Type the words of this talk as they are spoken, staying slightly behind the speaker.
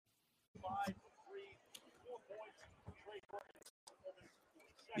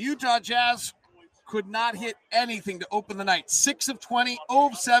The Utah Jazz could not hit anything to open the night. 6 of 20, 0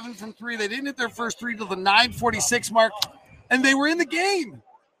 of 7 from 3. They didn't hit their first 3 till the 9:46 mark, and they were in the game.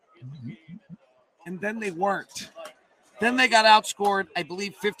 And then they weren't. Then they got outscored, I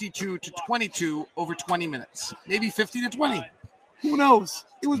believe, 52-22 over 20 minutes. Maybe 50-20. Who knows?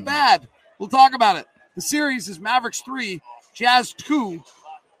 It was bad. We'll talk about it. The series is Mavericks 3, Jazz 2,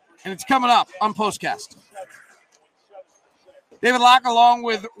 and it's coming up on Postcast. David Locke along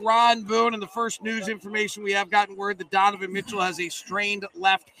with Ron Boone, and the first news information we have gotten word that Donovan Mitchell has a strained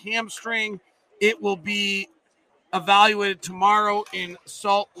left hamstring. It will be evaluated tomorrow in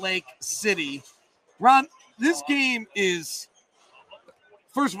Salt Lake City. Ron, this game is,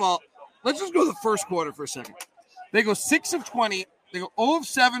 first of all, let's just go to the first quarter for a second. They go 6 of 20. They go 0 of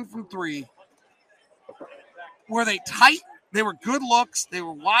 7 from 3. Were they tight? They were good looks. They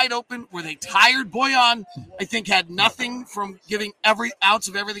were wide open. Were they tired? Bojan, I think, had nothing from giving every ounce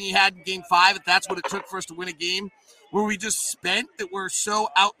of everything he had in Game 5. If that's what it took for us to win a game. Were we just spent that we're so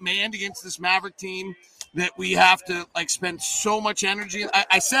outmanned against this Maverick team that we have to, spend so much energy?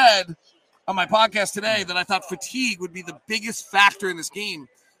 I said on my podcast today that I thought fatigue would be the biggest factor in this game.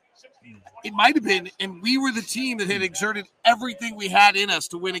 It might have been, and we were the team that had exerted everything we had in us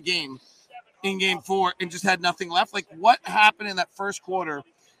to win a game in Game 4 and just had nothing left. What happened in that first quarter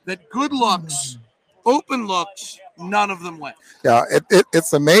that good looks, open looks, none of them went? Yeah,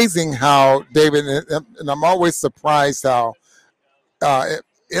 it's amazing how, David, and I'm always surprised how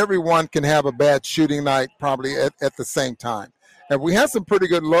everyone can have a bad shooting night probably at the same time. And we had some pretty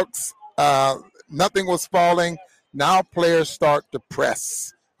good looks. Nothing was falling. Now players start to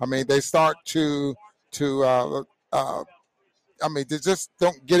press. I mean, they start to they just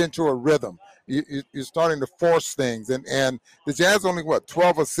don't get into a rhythm. You're starting to force things. And the Jazz only,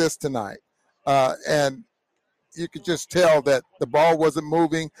 12 assists tonight. And you could just tell that the ball wasn't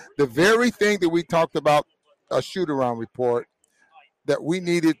moving. The very thing that we talked about, a shoot-around report, that we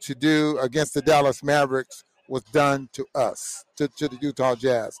needed to do against the Dallas Mavericks was done to us, to the Utah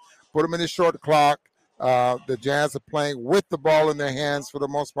Jazz. Put them in the short clock. The Jazz are playing with the ball in their hands for the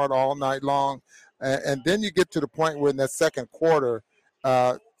most part all night long. And then you get to the point where in that second quarter,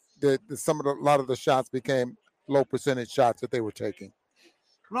 a lot of the shots became low percentage shots that they were taking.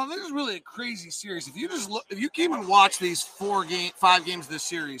 Well, this is really a crazy series. If you just look, if you came and watched these 5 games of this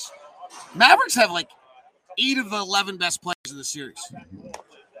series, Mavericks have 8 of the 11 best players in the series.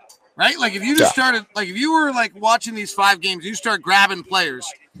 Right? If you just started, if you were watching these 5 games, you start grabbing players,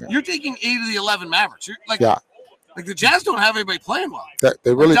 you're taking 8 of the 11 Mavericks. You're the Jazz don't have anybody playing well.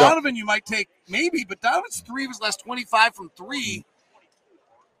 They really Donovan, don't. you might take maybe, but Donovan's 3 of his last 25 from 3.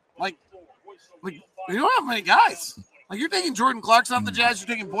 You don't have many guys. You're taking Jordan Clarkson off the Jazz.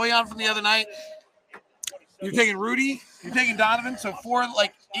 You're taking Bojan from the other night. You're taking Rudy. You're taking Donovan. So 4, 8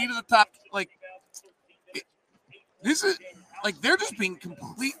 of the top. This is they're just being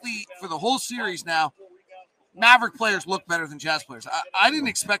completely for the whole series now. Maverick players look better than Jazz players. I didn't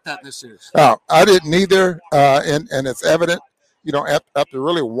expect that in this series. Oh, I didn't either, and it's evident. After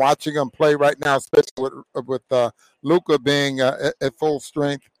really watching them play right now, especially with Luka being at full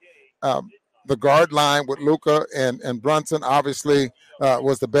strength, the guard line with Luka and Brunson obviously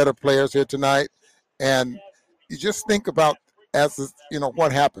was the better players here tonight. And you just think about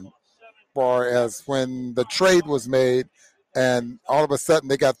what happened, far as when the trade was made, and all of a sudden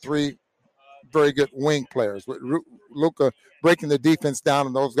they got 3 very good wing players with Luka breaking the defense down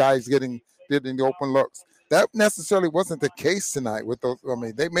and those guys getting the open looks. That necessarily wasn't the case tonight with those. I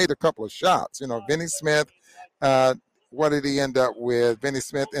mean, they made a couple of shots. Vinny Smith, what did he end up with? Vinny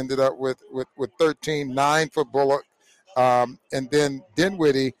Smith ended up with 13, 9 for Bullock. And then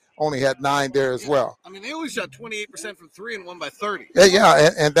Dinwiddie only had 9 there as well. I mean, they only shot 28% from 3 and won by 30. Yeah,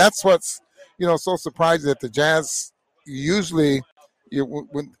 and that's what's, so surprising that the Jazz usually,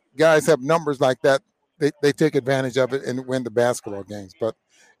 when guys have numbers like that, they take advantage of it and win the basketball games. But,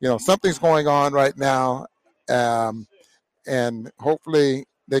 something's going on right now, and hopefully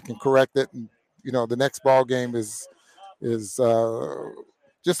they can correct it. And, the next ball game is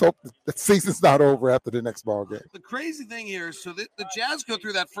just hope the season's not over after the next ball game. The crazy thing here is, so the Jazz go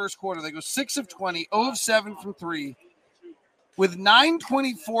through that first quarter. They go 6 of 20, 0 of 7 from 3. With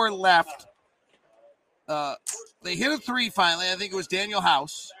 9:24 left, they hit a 3 finally. I think it was Daniel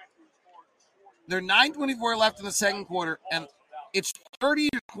House. They're 9:24 left in the second quarter, and it's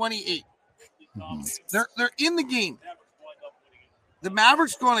 30-28. They're in the game. The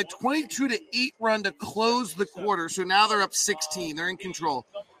Mavericks go on a 22-8 run to close the quarter, so now they're up 16. They're in control.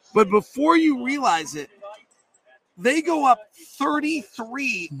 But before you realize it, They go up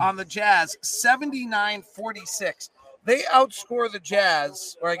 33 on the Jazz, 79-46. They outscore the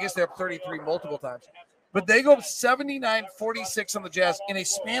Jazz, or I guess they're up 33 multiple times. But they go up 79-46 on the Jazz. In a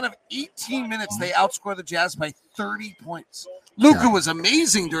span of 18 minutes, they outscore the Jazz by 30 points. Luka was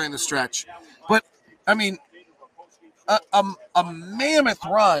amazing during the stretch. But, I mean, a mammoth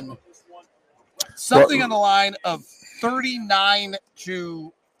run. Something on the line of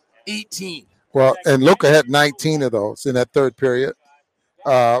 39-18. Well, and Luka had 19 of those in that third period.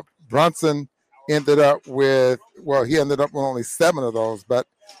 Brunson ended up with, he ended up with only 7 of those, but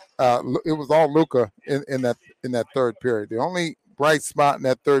it was all Luka in that third period. The only bright spot in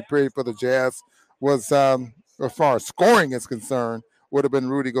that third period for the Jazz was, as far as scoring is concerned, would have been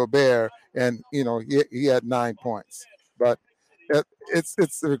Rudy Gobert, and he had 9 points. But it's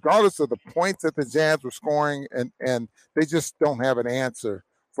regardless of the points that the Jazz were scoring, and they just don't have an answer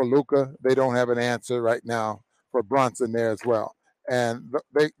for Luka. They don't have an answer right now for Brunson there as well, and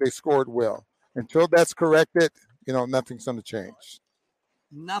they scored well. Until that's corrected, nothing's going to change.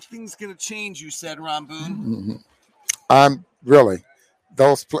 Nothing's going to change, you said, Ron Boone. Mm-hmm. I'm really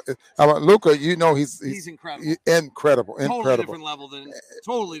those. Luka, he's incredible. Incredible. Totally different level.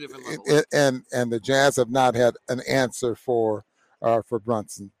 And the Jazz have not had an answer for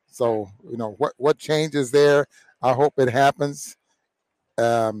Brunson. So what changes there? I hope it happens.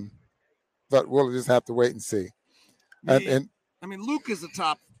 But we'll just have to wait and see. Luka's the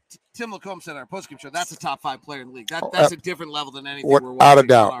top. Tim Lacombe said on our postgame show, that's a top 5 player in the league. That's a different level than anything we're watching.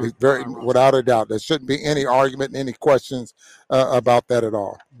 Without a doubt. There shouldn't be any argument, any questions about that at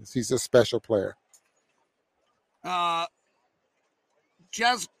all. He's a special player.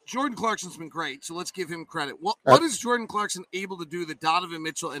 Jordan Clarkson's been great, so let's give him credit. What is Jordan Clarkson able to do that Donovan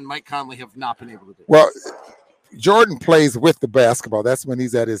Mitchell and Mike Conley have not been able to do? Well, Jordan plays with the basketball. That's when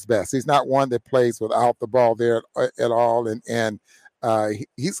he's at his best. He's not one that plays without the ball there at all, and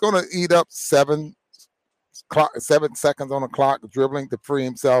he's going to eat up 7 seconds on the clock dribbling to free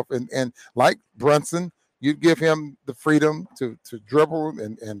himself. And like Brunson, you give him the freedom to dribble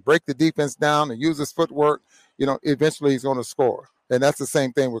and break the defense down and use his footwork. Eventually he's going to score. And that's the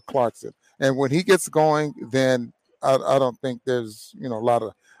same thing with Clarkson. And when he gets going, then I don't think there's a lot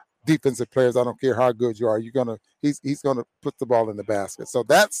of defensive players. I don't care how good you are. He's gonna put the ball in the basket. So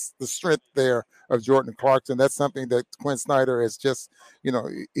that's the strength there of Jordan Clarkson. That's something that Quinn Snyder has just,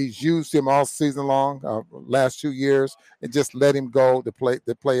 he's used him all season long, last 2 years, and just let him go to play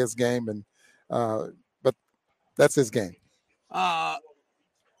his game. And but that's his game. As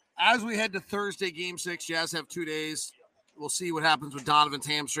we head to Thursday, Game 6, Jazz have 2 days. We'll see what happens with Donovan's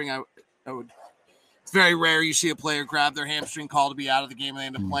hamstring. It's very rare you see a player grab their hamstring call to be out of the game and they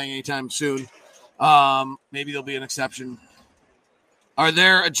end up playing anytime soon. Maybe there'll be an exception. Are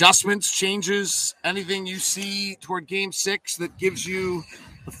there adjustments, changes, anything you see toward Game 6 that gives you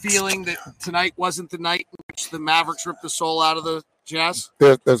the feeling that tonight wasn't the night in which the Mavericks ripped the soul out of the Jazz?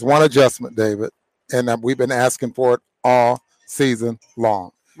 There's one adjustment, David, and we've been asking for it all season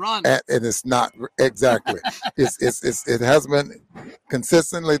long. Run. And it's not exactly. It has been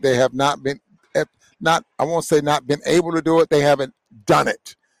consistently. They have not been. I won't say not been able to do it. They haven't done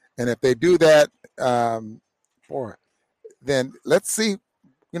it. And if they do that, then let's see,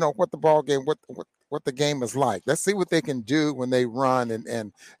 what the ball game, what the game is like. Let's see what they can do when they run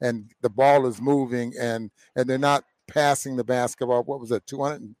and the ball is moving and they're not passing the basketball. What was it,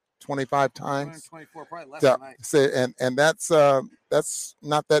 225 times? 224, probably less than that. And that's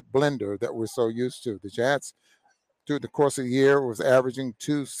not that blender that we're so used to. The Jazz, through the course of the year, was averaging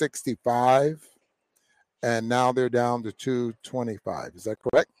 265. And now they're down to 225. Is that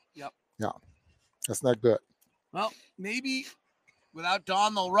correct? Yep. Yeah. That's not good. Well, maybe without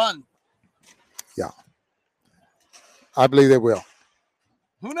Don, they'll run. Yeah. I believe they will.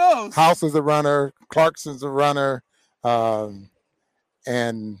 Who knows? House is a runner. Clarkson's a runner.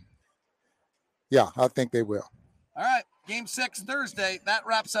 And, yeah, I think they will. All right. Game 6 Thursday. That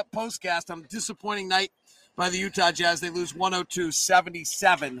wraps up Postcast on a disappointing night by the Utah Jazz. They lose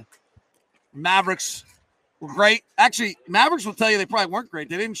 102-77. Mavericks were great. Actually, Mavericks will tell you they probably weren't great.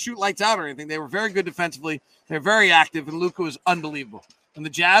 They didn't shoot lights out or anything. They were very good defensively. They're very active, and Luka was unbelievable. And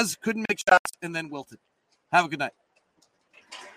the Jazz couldn't make shots and then wilted. Have a good night.